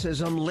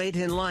Catholicism late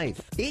in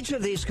life. Each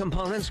of these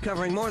components,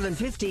 covering more than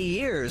 50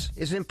 years,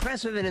 is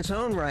impressive in its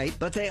own right,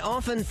 but they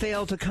often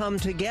fail to come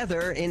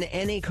together in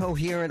any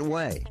coherent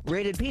way.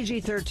 Rated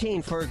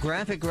PG-13 for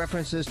graphic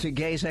references to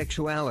gay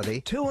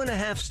sexuality,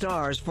 2.5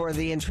 stars for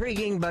the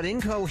intriguing but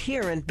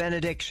incoherent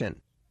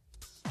Benediction.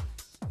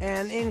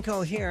 And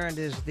incoherent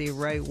is the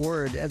right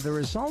word. The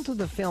result of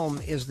the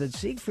film is that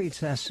Siegfried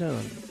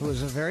Sassoon, who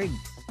is a very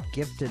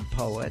gifted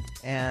poet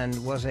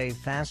and was a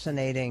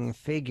fascinating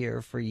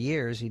figure for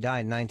years, he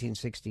died in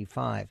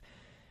 1965,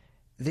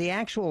 the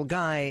actual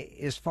guy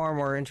is far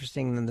more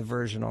interesting than the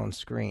version on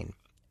screen.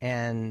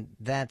 And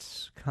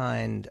that's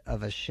kind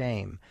of a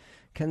shame.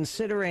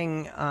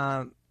 Considering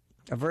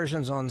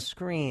versions on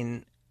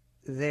screen,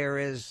 there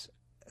is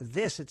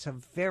this. It's a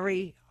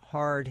very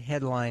hard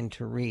headline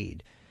to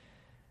read.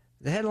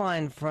 The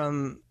headline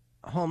from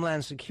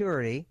Homeland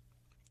Security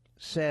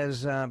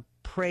says,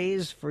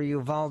 praise for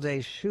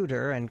Uvalde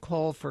shooter and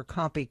call for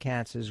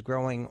copycats is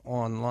growing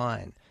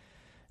online.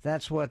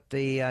 That's what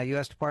the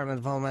U.S. Department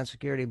of Homeland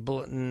Security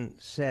bulletin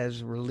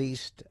says,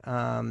 released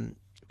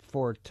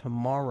for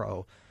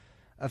tomorrow.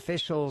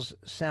 Officials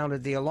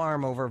sounded the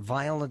alarm over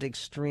violent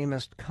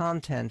extremist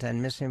content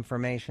and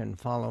misinformation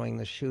following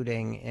the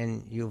shooting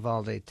in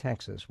Uvalde,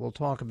 Texas. We'll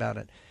talk about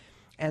it.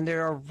 And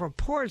there are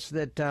reports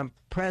that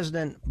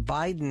President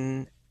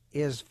Biden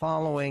is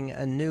following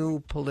a new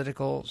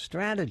political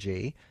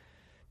strategy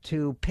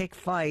to pick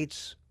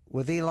fights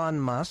with Elon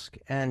Musk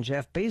and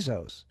Jeff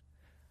Bezos.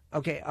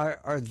 Okay,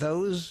 are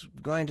those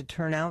going to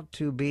turn out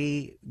to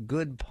be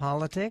good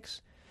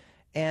politics?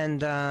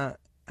 And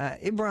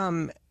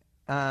Ibram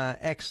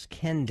X.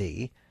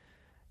 Kendi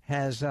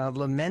has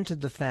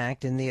lamented the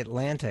fact in The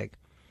Atlantic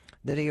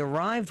that he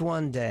arrived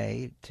one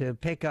day to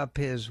pick up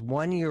his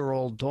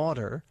 1-year-old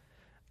daughter,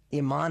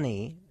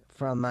 Imani,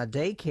 from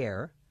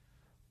daycare,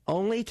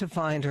 only to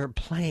find her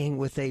playing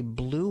with a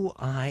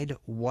blue-eyed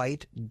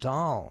white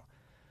doll.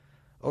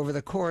 Over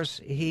the course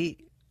of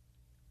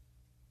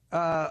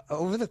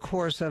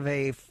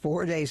a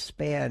 4-day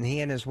span, he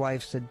and his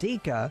wife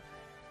Sadiqa,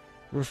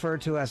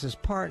 referred to as his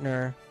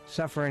partner,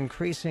 suffer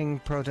increasing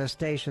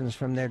protestations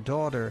from their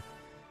daughter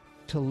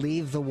to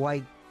leave the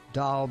white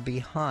doll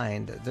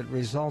behind that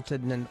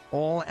resulted in an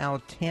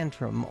all-out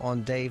tantrum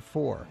on day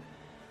 4.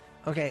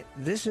 Okay,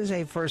 this is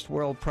a first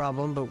world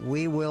problem, but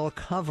we will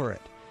cover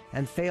it.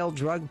 And failed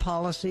drug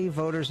policy,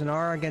 voters in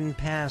Oregon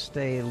passed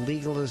a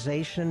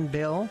legalization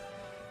bill,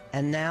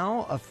 and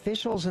now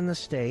officials in the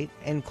state,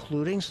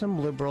 including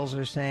some liberals,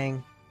 are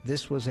saying,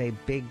 this was a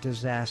big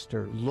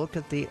disaster. Look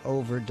at the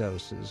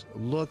overdoses.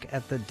 Look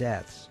at the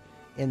deaths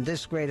in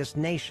this greatest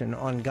nation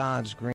on God's green